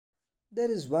There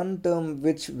is one term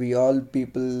which we all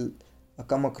people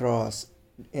come across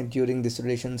during these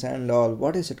relations and all.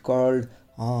 What is it called?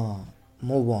 Ah,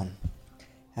 move on.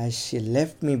 As she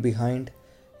left me behind,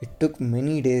 it took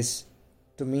many days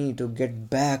to me to get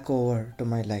back over to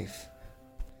my life.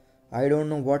 I don't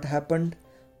know what happened,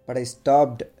 but I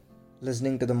stopped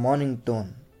listening to the morning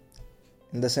tone.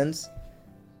 In the sense,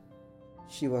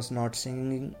 she was not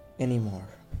singing anymore.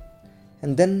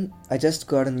 And then I just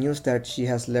got a news that she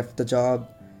has left the job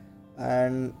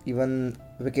and even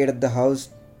vacated the house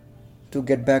to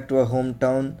get back to her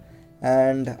hometown.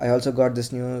 And I also got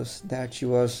this news that she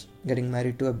was getting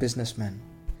married to a businessman.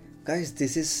 Guys,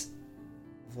 this is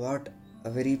what a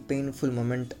very painful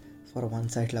moment for one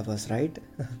side lovers, right?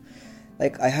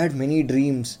 Like, I had many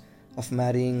dreams of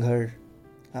marrying her,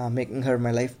 making her my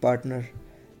life partner,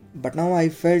 but now I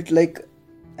felt like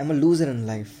I'm a loser in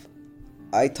life.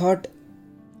 I thought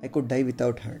I could die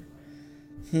without her.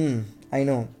 I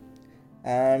know.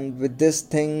 And with this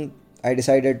thing, I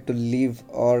decided to leave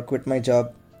or quit my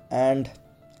job, and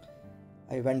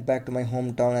I went back to my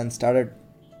hometown and started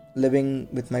living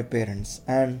with my parents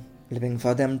and living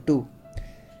for them too.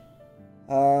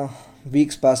 Uh,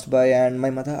 Weeks passed by, and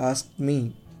my mother asked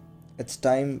me, "It's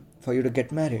time for you to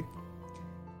get married."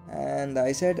 And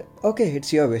I said, "Okay,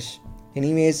 it's your wish.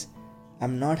 Anyways,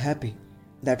 I'm not happy.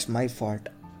 That's my fault.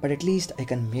 But at least I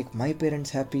can make my parents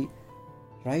happy,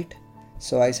 right?"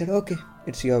 So I said, "Okay,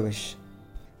 it's your wish."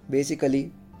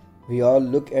 Basically, we all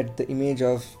look at the image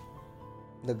of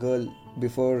the girl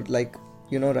before, like,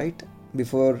 right?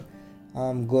 Before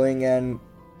going and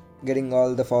getting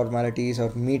all the formalities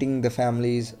or meeting the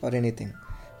families or anything.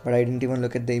 But I didn't even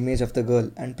look at the image of the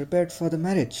girl and prepared for the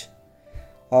marriage.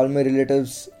 All my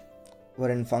relatives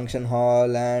were in function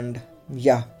hall, and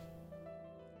yeah,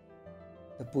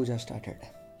 the puja started.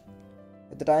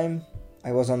 At the time,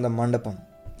 I was on the mandapam.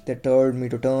 They told me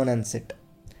to turn and sit.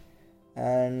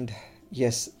 And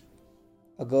yes,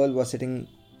 a girl was sitting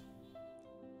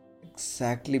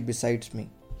exactly besides me.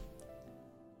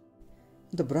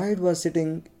 The bride was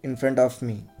sitting in front of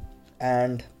me,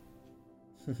 and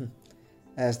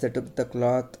as they took the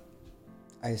cloth,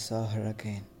 I saw her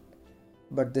again.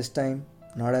 But this time,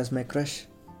 not as my crush,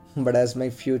 but as my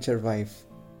future wife.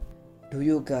 Do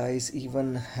you guys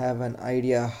even have an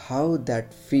idea how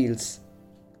that feels?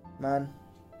 Man,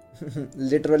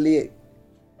 literally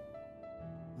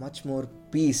much more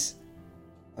peace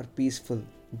or peaceful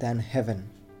than heaven.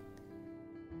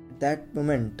 At that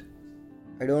moment,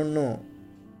 I don't know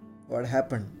what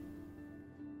happened,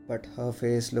 but her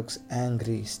face looks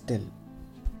angry still.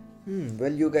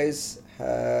 Well,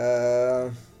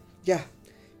 yeah,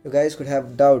 you guys could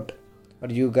have doubt, or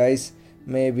you guys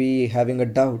may be having a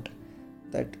doubt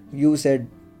that you said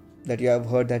that you have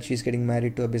heard that she's getting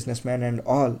married to a businessman and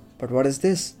all. But what is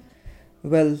this?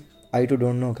 Well, I too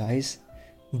don't know, guys.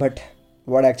 But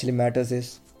what actually matters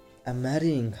is I'm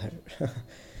marrying her.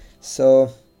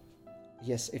 So,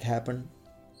 yes, it happened.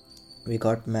 We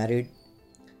got married.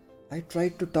 I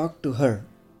tried to talk to her,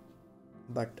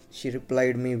 but she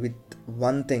replied me with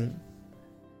one thing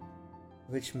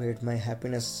which made my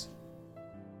happiness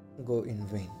go in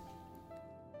vain.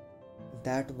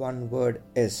 That one word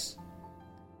is,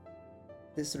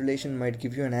 "This relation might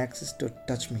give you an access to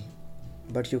touch me,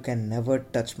 but you can never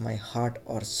touch my heart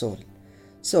or soul.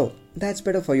 So that's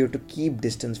better for you to keep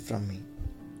distance from me."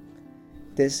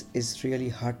 This is really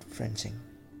heart wrenching.